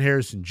 Marvin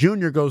Harrison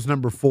Jr. goes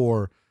number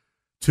 4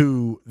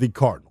 to the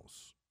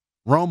Cardinals.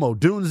 Rome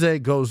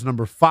Odunze goes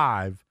number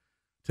 5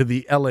 to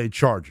the LA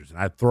Chargers. And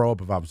I'd throw up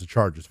if I was a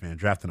Chargers fan.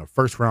 Drafting a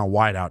first-round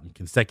wideout in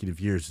consecutive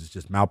years is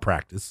just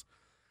malpractice.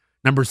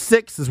 Number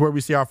 6 is where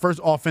we see our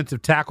first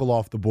offensive tackle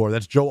off the board.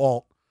 That's Joe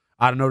Alt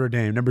out of Notre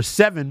Dame. Number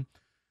 7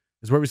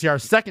 is where we see our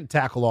second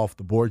tackle off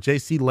the board,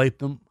 J.C.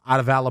 Latham out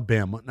of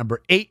Alabama.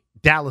 Number 8,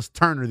 Dallas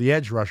Turner, the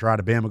edge rusher out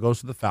of Bama, goes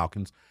to the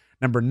Falcons.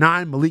 Number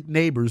 9, Malik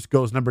Neighbors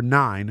goes number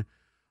 9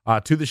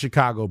 to the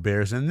Chicago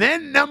Bears. And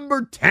then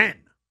number 10,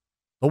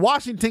 the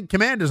Washington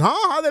Commanders.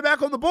 How are they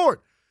back on the board?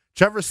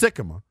 Trevor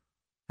Sycamore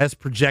has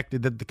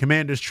projected that the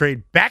Commanders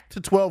trade back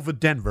to 12 with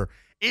Denver,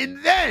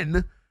 and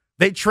then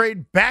they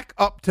trade back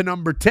up to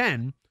number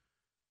 10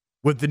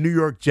 with the New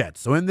York Jets.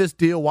 So in this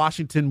deal,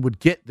 Washington would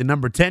get the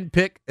number 10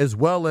 pick as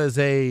well as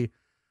a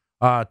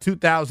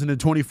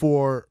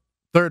 2024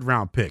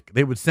 third-round pick.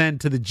 They would send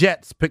to the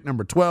Jets pick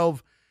number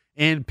 12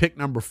 and pick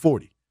number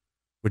 40,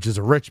 which is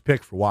a rich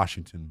pick for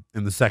Washington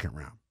in the second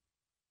round.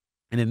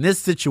 And in this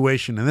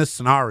situation, in this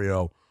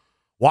scenario,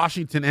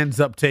 Washington ends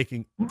up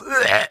taking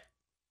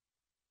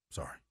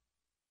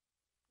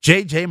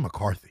J.J.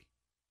 McCarthy,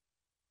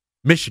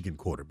 Michigan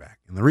quarterback.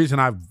 And the reason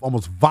I've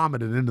almost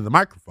vomited into the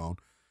microphone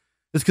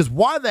is because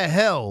why the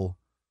hell,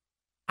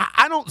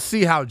 I don't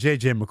see how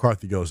J.J.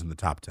 McCarthy goes in the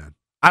top 10.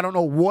 I don't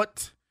know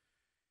what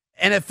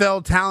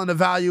NFL talent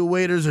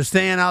evaluators are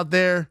saying out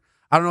there.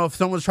 I don't know if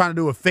someone's trying to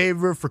do a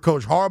favor for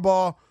Coach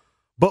Harbaugh,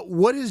 but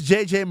what has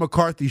J.J.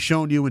 McCarthy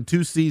shown you in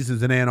 2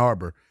 seasons in Ann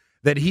Arbor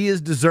that he is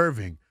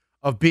deserving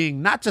of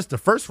being not just a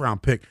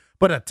first-round pick,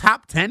 but a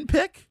top 10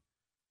 pick?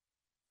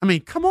 I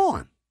mean, come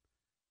on.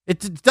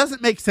 It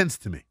doesn't make sense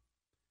to me.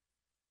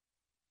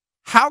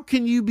 How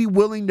can you be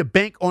willing to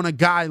bank on a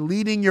guy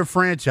leading your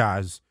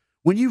franchise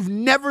when you've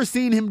never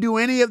seen him do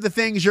any of the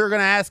things you're going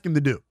to ask him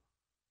to do?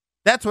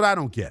 That's what I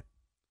don't get.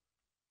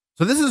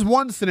 So this is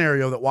one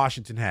scenario that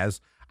Washington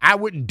has. I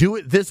wouldn't do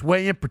it this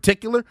way in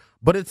particular,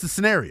 but it's a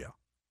scenario.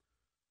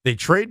 They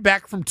trade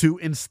back from 2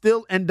 and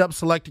still end up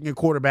selecting a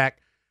quarterback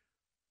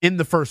in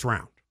the first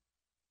round.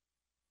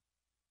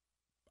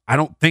 I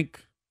don't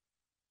think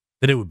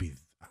that it would be.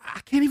 I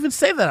can't even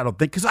say that, I don't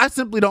think, because I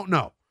simply don't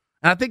know.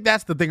 And I think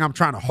that's the thing I'm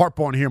trying to harp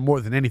on here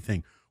more than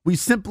anything. We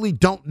simply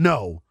don't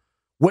know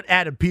what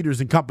Adam Peters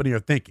and company are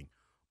thinking.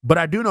 But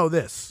I do know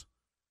this.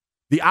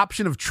 The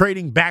option of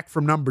trading back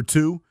from number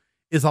 2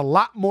 is a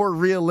lot more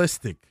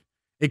realistic.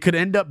 It could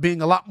end up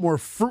being a lot more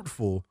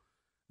fruitful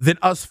than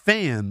us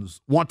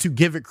fans want to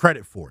give it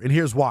credit for. And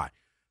here's why.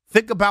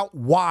 Think about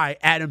why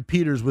Adam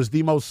Peters was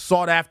the most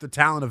sought-after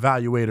talent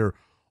evaluator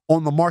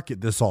on the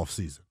market this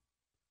offseason.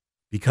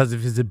 Because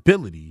of his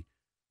ability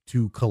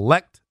to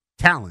collect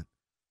talent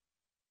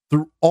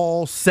through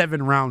all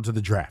 7 rounds of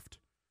the draft,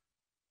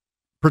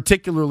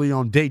 particularly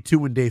on day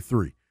 2 and day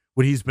 3.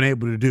 What he's been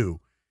able to do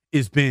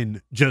has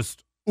been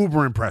just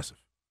uber impressive.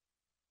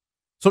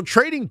 So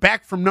trading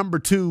back from number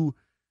 2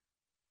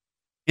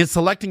 and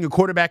selecting a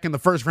quarterback in the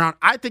first round,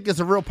 I think is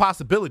a real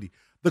possibility.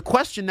 The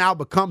question now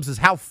becomes is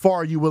how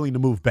far are you willing to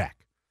move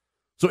back?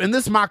 So in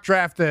this mock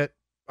draft that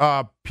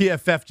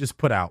PFF just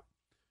put out,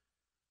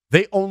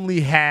 they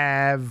only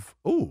have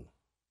 3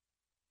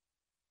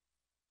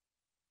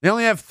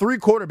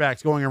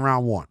 quarterbacks going in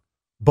round 1.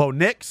 Bo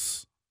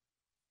Nix,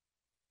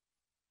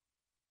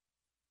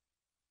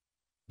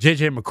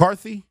 J.J.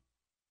 McCarthy,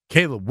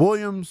 Caleb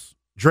Williams,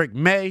 Drake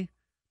May,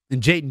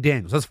 and Jaden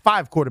Daniels. That's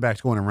 5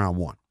 quarterbacks going in round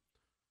 1.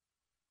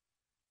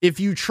 If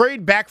you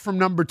trade back from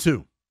number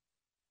 2,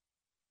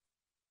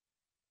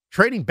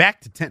 trading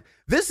back to 10,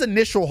 this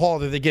initial haul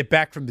that they get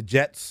back from the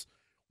Jets,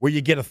 where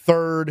you get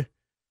an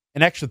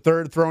extra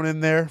third thrown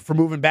in there for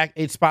moving back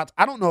 8 spots,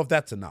 I don't know if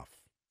that's enough.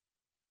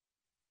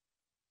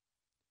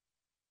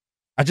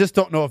 I just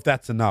don't know if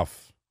that's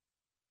enough.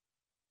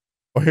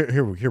 Oh,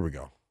 here we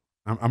go.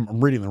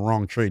 I'm reading the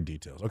wrong trade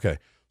details. Okay,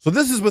 so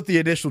this is what the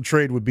initial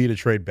trade would be to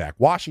trade back.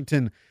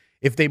 Washington,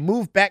 if they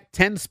move back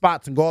 10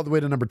 spots and go all the way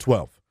to number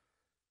 12.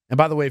 And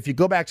by the way, if you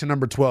go back to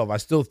number 12, I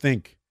still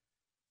think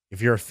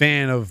if you're a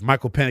fan of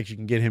Michael Penix, you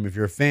can get him. If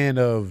you're a fan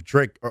of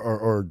Drake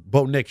or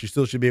Bo Nix, you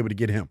still should be able to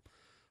get him.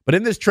 But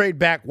in this trade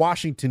back,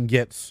 Washington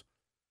gets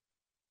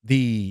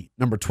the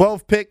number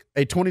 12 pick,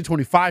 a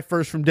 2025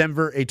 first from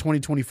Denver, a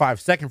 2025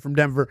 second from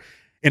Denver,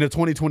 and a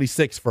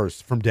 2026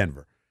 first from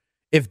Denver.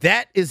 If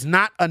that is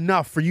not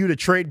enough for you to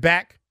trade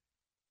back,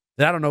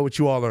 then I don't know what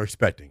you all are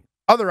expecting.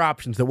 Other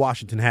options that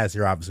Washington has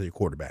here, obviously, a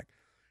quarterback.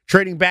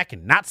 Trading back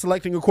and not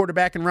selecting a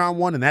quarterback in round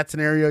 1, in that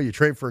scenario, you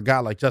trade for a guy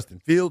like Justin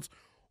Fields,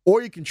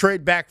 or you can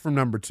trade back from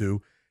number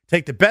 2,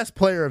 take the best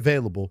player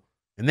available,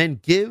 and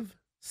then give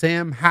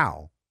Sam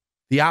Howell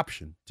the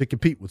option to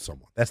compete with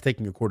someone. That's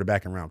taking a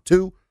quarterback in round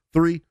 2,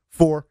 3,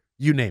 4,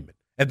 you name it.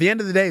 At the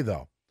end of the day,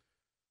 though,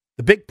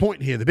 the big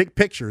point here, the big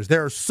picture is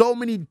there are so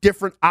many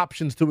different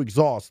options to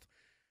exhaust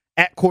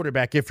at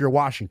quarterback if you're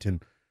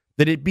Washington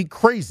that it'd be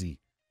crazy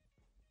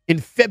in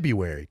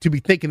February to be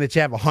thinking that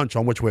you have a hunch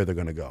on which way they're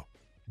going to go.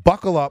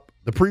 Buckle up.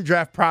 The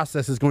pre-draft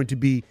process is going to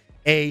be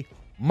a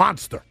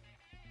monster.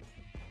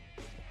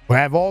 We'll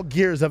have all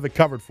gears of it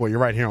covered for you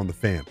right here on The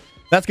Fan.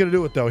 That's going to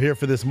do it, though, here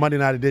for this Monday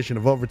night edition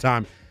of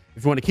Overtime.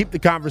 If you want to keep the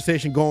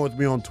conversation going with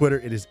me on Twitter,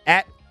 it is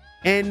at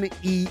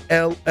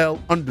NELL_BTP.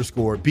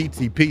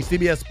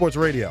 CBS Sports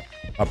Radio.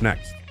 Up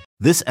next.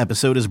 This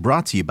episode is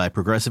brought to you by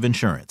Progressive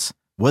Insurance.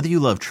 Whether you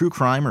love true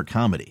crime or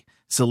comedy,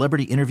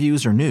 celebrity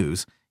interviews or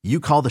news, you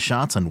call the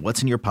shots on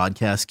what's in your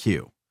podcast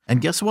queue.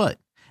 And guess what?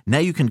 Now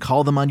you can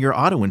call them on your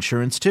auto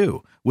insurance,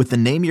 too, with the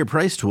Name Your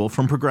Price tool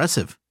from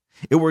Progressive.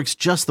 It works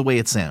just the way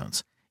it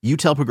sounds. You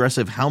tell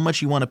Progressive how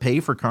much you want to pay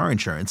for car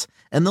insurance,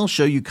 and they'll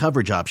show you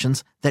coverage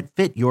options that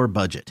fit your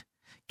budget.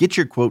 Get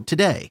your quote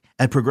today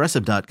at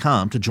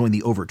Progressive.com to join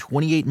the over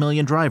 28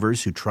 million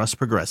drivers who trust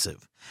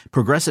Progressive.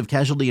 Progressive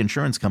Casualty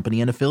Insurance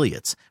Company and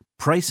Affiliates.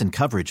 Price and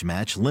coverage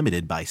match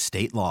limited by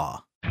state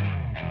law.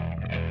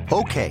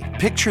 Okay,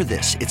 picture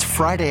this. It's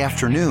Friday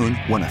afternoon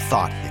when a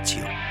thought hits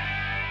you.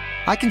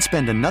 I can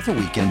spend another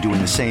weekend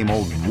doing the same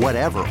old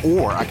whatever,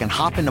 or I can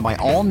hop into my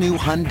all-new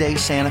Hyundai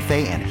Santa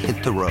Fe and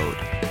hit the road.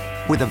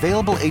 With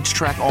available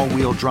H-Track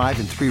all-wheel drive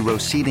and 3-row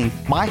seating,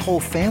 my whole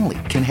family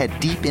can head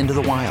deep into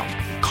the wild.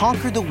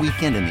 Conquer the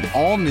weekend in the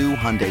all-new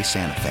Hyundai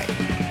Santa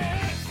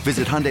Fe.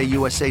 Visit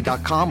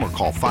HyundaiUSA.com or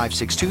call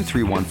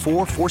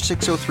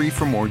 562-314-4603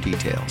 for more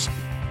details.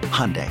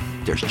 Hyundai,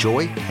 there's joy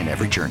in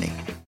every journey.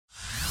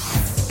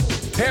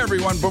 Hey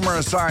everyone, Boomer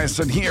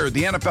Esiason here.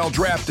 The NFL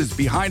Draft is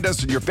behind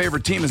us and your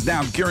favorite team is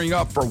now gearing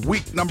up for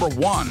week number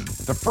 1.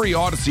 The free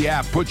Odyssey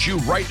app puts you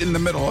right in the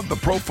middle of the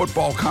pro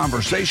football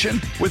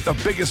conversation with the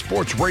biggest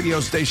sports radio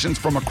stations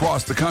from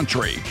across the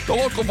country. The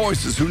local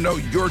voices who know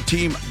your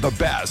team the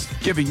best,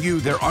 giving you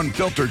their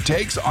unfiltered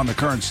takes on the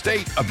current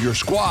state of your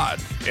squad.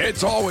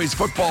 It's always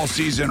football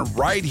season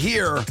right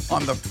here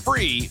on the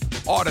free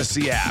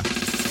Odyssey app.